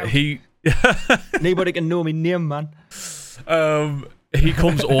 He nobody can know me name, man. He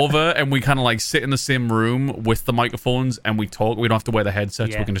comes over and we kind of like sit in the same room with the microphones and we talk. We don't have to wear the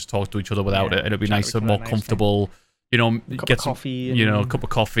headsets. We can just talk to each other without it, and it'd be nicer, more comfortable. You know, get some coffee. A cup of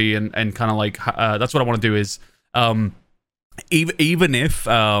coffee and kind of like that's what I want to do. Is even if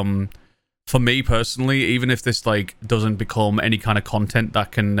for me personally, even if this like doesn't become any kind of content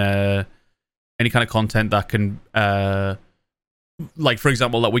that can like, for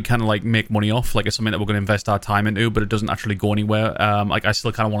example, that we kind of like make money off, like it's something that we're going to invest our time into, but it doesn't actually go anywhere. Like I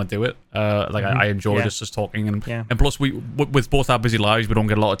still kind of want to do it. I enjoy just talking, and plus we with both our busy lives, we don't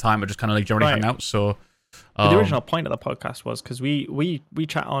get a lot of time to just kind of like generally hang out. So the original point of the podcast was because we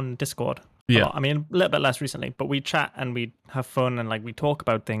chat on Discord. I mean, a little bit less recently, but we chat and we have fun and like we talk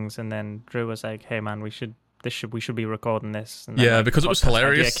about things. And then Drew was like, "Hey man, we should be recording this." And then, because it was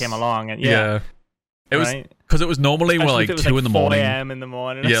hilarious. Came along and it was because it was normally we're like 2 in the morning. 4 a.m. in the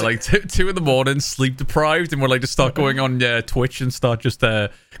morning. Yeah, like 2 in the morning, sleep deprived, and we're like just start going on Twitch and start just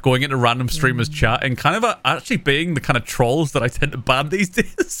going into random streamers chat and kind of actually being the kind of trolls that I tend to ban these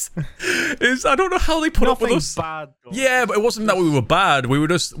days. Is I don't know how they put up with us. Bad, though. Yeah, but it wasn't that we were bad. We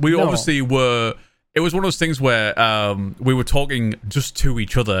obviously were. It was one of those things where we were talking just to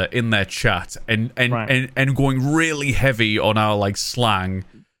each other in their chat and going really heavy on our like slang.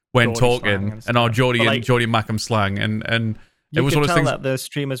 When talking and our Geordie and Mackham slang and it was one of those things that the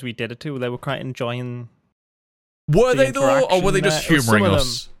streamers we did it to, they were quite enjoying. Were they though, or were they just humouring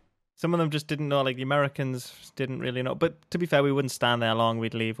us? Some of them just didn't know, like the Americans didn't really know. But to be fair, we wouldn't stand there long.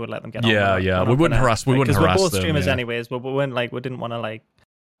 We'd leave. We'd let them get on. Yeah. We wouldn't harass. We wouldn't harass them. Because we're both streamers anyways. But we weren't like we didn't want to like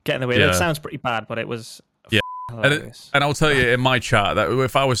get in the way. That sounds pretty bad, but it was. And I'll tell you in my chat that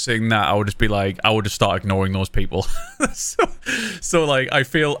if I was saying that, I would just start ignoring those people. so like I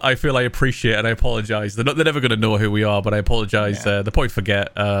feel I appreciate and I apologize. They're never going to know who we are, but I apologize. They probably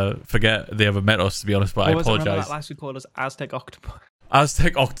forget they ever met us, to be honest. But I apologize. Last we called us Aztec Octopus.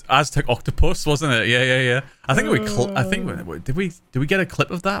 Aztec Octopus, wasn't it? Yeah. I think did we get a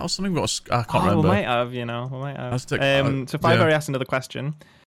clip of that or something? I can't remember. We might have. So Fiverr asked another question.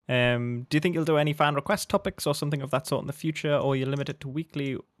 Do you think you'll do any fan request topics or something of that sort in the future, or you limit it to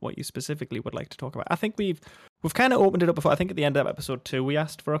weekly? What you specifically would like to talk about? I think we've kind of opened it up before. I think at the end of episode 2 we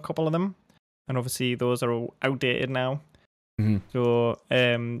asked for a couple of them, and obviously those are all outdated now. So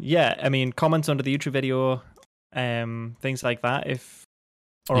I mean, comments under the YouTube video, things like that.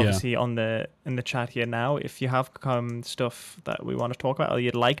 Obviously in the chat here now, if you have stuff that we want to talk about or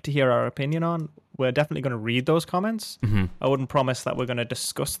you'd like to hear our opinion on, we're definitely going to read those comments. I wouldn't promise that we're going to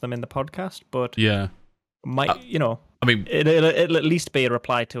discuss them in the podcast, but I mean, it'll at least be a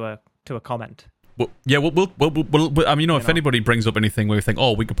reply to a comment. We'll I mean, if anybody brings up anything where we think,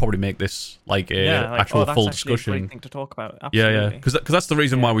 we could probably make this like actual full discussion. A great thing to talk about. Absolutely. Because that's the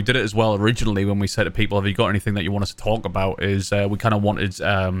reason why we did it as well originally. When we said to people, "Have you got anything that you want us to talk about?" Is we kind of wanted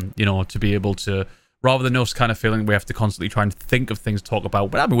to be able to, rather than us kind of feeling we have to constantly try and think of things to talk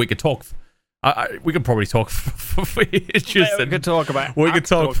about. But I mean, we could talk. We could probably talk for ages. We could talk about. We could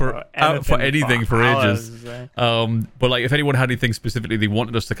talk for anything for ages. But like, if anyone had anything specifically they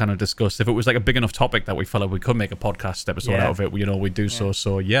wanted us to kind of discuss, if it was like a big enough topic that we felt like we could make a podcast episode out of it, we'd do so.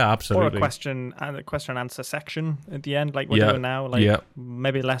 So absolutely. Or a question and answer section at the end, like we're doing now. Like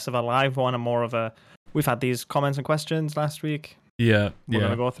maybe less of a live one and more of a. We've had these comments and questions last week. We're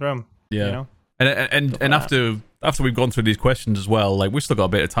gonna go through them. And after we've gone through these questions as well, like we've still got a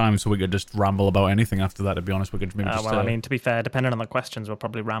bit of time, so we could just ramble about anything after that. To be honest, we could maybe just. I mean, to be fair, depending on the questions, we'll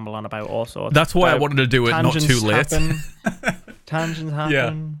probably ramble on about all sorts. That's why I wanted to do it not too late. Tangents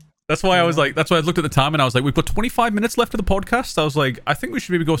happen. That's why I was like. That's why I looked at the time and I was like, we've got 25 minutes left of the podcast. I was like, I think we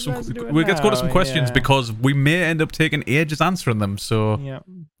should maybe go to some questions because we may end up taking ages answering them. So,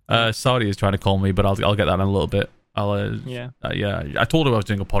 Saudi is trying to call me, but I'll get that in a little bit. Yeah. I told her I was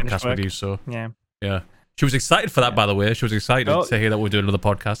doing a podcast with you, so yeah. She was excited for that, by the way. She was excited to hear that we're doing another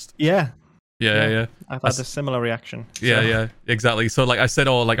podcast. Yeah. Yeah. I've had a similar reaction. So. Yeah, exactly. So like I said,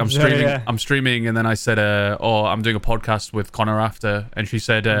 I'm streaming. I'm streaming, and then I said, I'm doing a podcast with Connor after, and she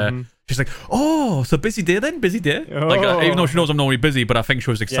said, she's like, oh, so busy day then, busy day. Like even though she knows I'm normally busy, but I think she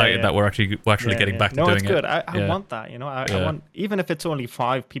was excited that we're actually getting back to doing it. No, it's good. I want that. You know, I want, even if it's only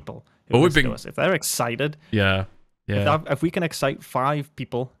 5 people who listen to us, if they're excited. Yeah. If we can excite 5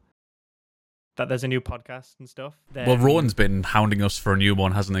 people that there's a new podcast and stuff. Then... Well, Rowan's been hounding us for a new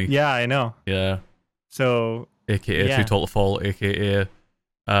one, hasn't he? Yeah, I know. Yeah. So... AKA True Total Fault, AKA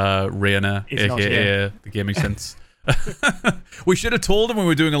Raina, AKA The Gaming Sense. We should have told him when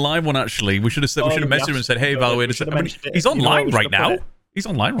we were doing a live one, actually. We should have messaged him and said, hey, by the way, he's online right now. He's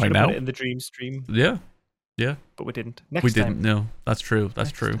online right now. Put it in the dream stream. Yeah. But we didn't. We didn't, no. That's true.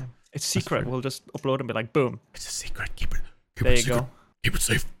 That's true. It's secret. We'll just upload and be like, boom. It's a secret. Keep it there you secret. Go. Keep it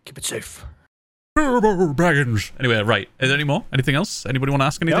safe. Keep it safe. Dragons. Anyway, right. Is there any more? Anything else? Anybody want to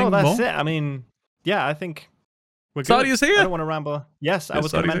ask anything more? No, that's it. I mean, yeah, I think we're good. Sadia's here. I don't want to ramble. Yes, I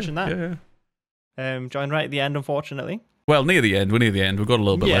was going to mention that. Yeah. Join right at the end, unfortunately. Well, near the end. We're near the end. We've got a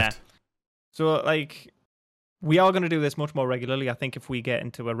little bit left. So, like, we are going to do this much more regularly. I think if we get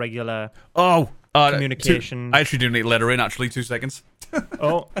into a regular communication. I actually do need to let her in, actually. 2 seconds.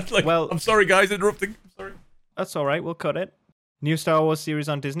 Well, I'm sorry, guys, interrupting. I'm sorry. That's all right. We'll cut it. New Star Wars series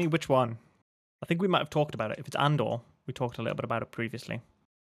on Disney. Which one? I think we might have talked about it. If it's Andor, we talked a little bit about it previously.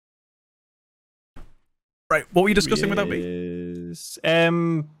 Right. What were you discussing without me?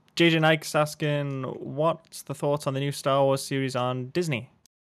 JJ Nike's asking, what's the thoughts on the new Star Wars series on Disney?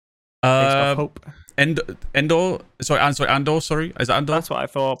 Hope. Andor. Sorry, is it Andor? That's what I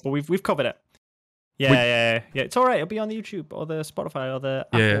thought, but we've covered it. Yeah. It's all right. It'll be on the YouTube or the Spotify or the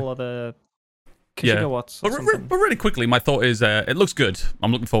Apple or the Gigawatts. But really quickly, my thought is it looks good.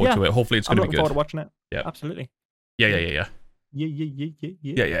 I'm looking forward to it. Hopefully, it's going to be good. I'm looking forward to watching it. Yeah, absolutely. Yeah.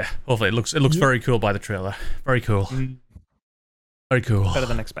 Hopefully, it looks very cool by the trailer. Very cool. Very cool. Better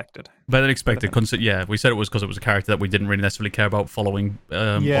than expected. We said it was because it was a character that we didn't really necessarily care about following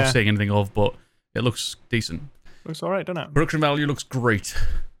or seeing anything of, but it looks decent. Looks all right, doesn't it? Production value looks great.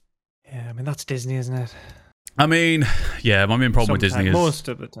 Yeah, I mean, that's Disney, isn't it? I mean, yeah, my main problem with Disney is... Most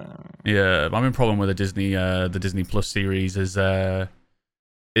of the time. Yeah, my main problem with the Disney Plus series is they're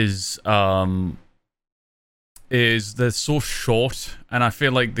so short, and I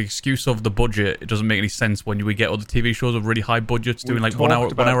feel like the excuse of the budget, it doesn't make any sense when we get other TV shows with really high budgets doing like one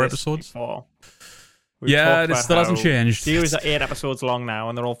hour episodes. Yeah, it still hasn't changed. Series are 8 episodes long now,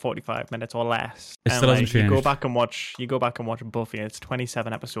 and they're all 45 minutes or less. It still hasn't changed. You go back and watch Buffy, and it's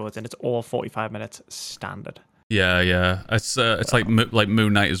 27 episodes, and it's all 45 minutes standard. Yeah. It's like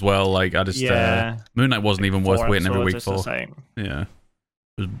Moon Knight as well. Like Moon Knight wasn't even worth waiting every week for. Yeah.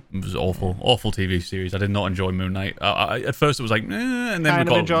 It was awful TV series. I did not enjoy Moon Knight. At first it was like, and then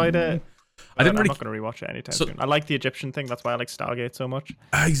we enjoyed it. I'm not going to rewatch it anytime soon. I like the Egyptian thing. That's why I like Stargate so much.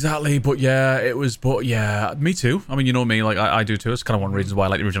 Exactly, but me too. I mean, you know me, like I do too. It's kind of one of the reasons why I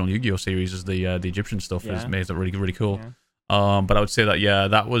like the original Yu-Gi-Oh series is the Egyptian stuff is made it really, really cool. Yeah. But I would say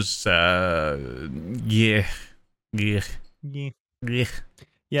that that was yeah. It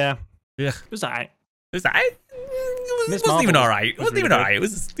was alright. It wasn't even alright. It wasn't even alright. It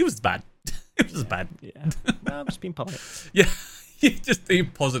was bad. It was bad. Yeah. Well, I'm just being positive. Yeah. Just be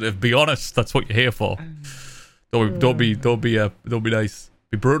positive. Be honest. That's what you're here for. Don't be nice.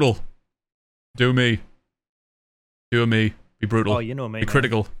 Be brutal. Do me. Be brutal. Oh, you know me. Be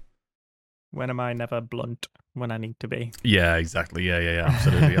critical. When am I never blunt when I need to be? Yeah, exactly. Yeah.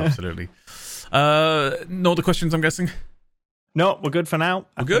 Absolutely. No other questions, I'm guessing? No, we're good for now.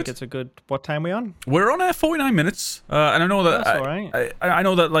 I think it's a good... What time are we on? We're on 49 minutes. And I know that... That's all right. I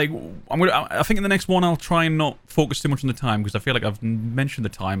know that, like... I think in the next one, I'll try and not focus too much on the time, because I feel like I've mentioned the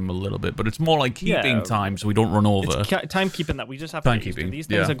time a little bit, but it's more like keeping time so we don't run over. It's timekeeping that we just have to get used to. These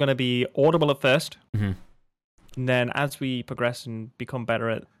things are going to be audible at first. Mm-hmm. And then as we progress and become better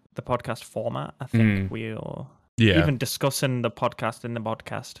at the podcast format, I think we'll... Even discussing the podcast in the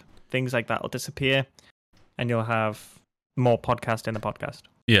podcast, things like that will disappear, and you'll have... more podcast in the podcast.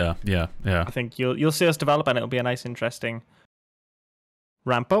 Yeah. I think you'll see us develop, and it'll be a nice, interesting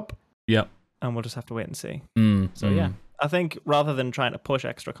ramp up. Yeah. And we'll just have to wait and see. I think rather than trying to push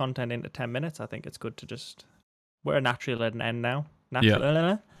extra content into 10 minutes, I think it's good to just... We're naturally at an end now.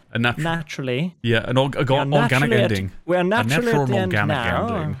 Naturally. Yeah, an organic ending. We're naturally at the end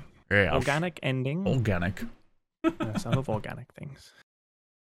now. Ending. Yeah. Organic ending. Organic. Yes, I love organic things.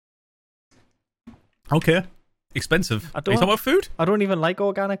 Okay. Expensive. Are you talking about food? I don't even like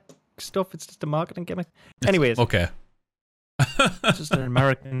organic stuff. It's just a marketing gimmick. Anyways, okay. It's just an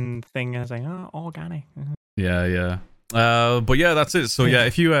American thing. I was like, organic. Yeah. But yeah, that's it. So yeah,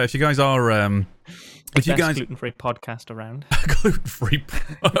 if you guys are if you guys gluten-free podcast around. gluten-free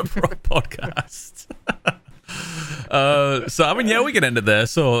podcast. So I mean, yeah, we can end it there.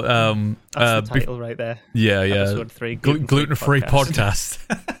 So that's the title right there. Yeah. Episode 3, gluten-free podcast.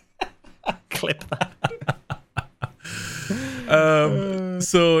 Clip that.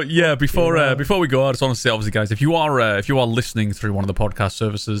 So yeah, before we go, I just want to say, obviously, guys, if you are listening through one of the podcast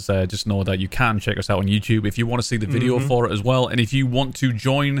services, just know that you can check us out on YouTube if you want to see the video for it as well, and if you want to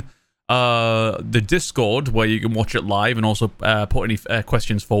join the Discord where you can watch it live and also put any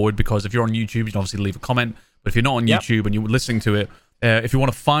questions forward, because if you're on YouTube, you can obviously leave a comment, but if you're not on YouTube and you're listening to it, if you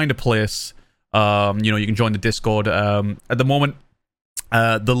want to find a place, you can join the Discord. At the moment,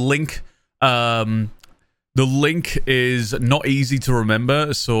 the link is not easy to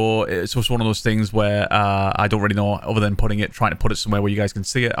remember, so it's just one of those things where I don't really know, other than trying to put it somewhere where you guys can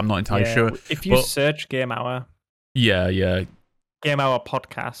see it. I'm not entirely sure. If you search Game Hour, Game Hour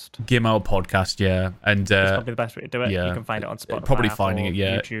Podcast. Game Hour Podcast, yeah, and it's probably the best way to do it. Yeah, you can find it on Spotify, probably finding it,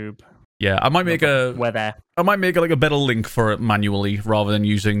 YouTube. Yeah, I might make we're there. I might make like a better link for it manually rather than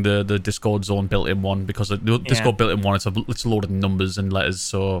using the Discord zone built-in one, because the Discord built-in one, it's a load of numbers and letters,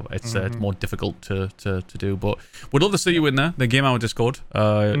 so it's more difficult to do. But we'd love to see you in there, the Game Hour Discord.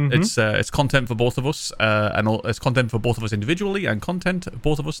 It's content for both of us, and it's content for both of us individually, and content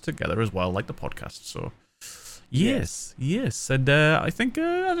both of us together as well, like the podcast. So yes, and I think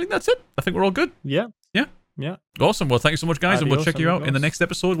that's it. I think we're all good. Yeah. Awesome. Well, thanks so much, guys, and we'll check you out in the next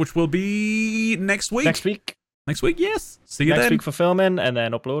episode, which will be next week. Next week, yes. See you then. Next week for filming and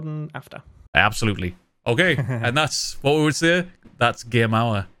then uploading after. Absolutely. Okay, and that's what we would say. That's Game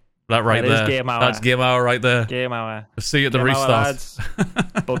Hour. That right there. Game Hour. That's Game Hour right there. Game Hour. See you at the Game restart. Hour, lads.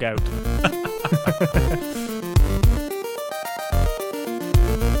 Bug out.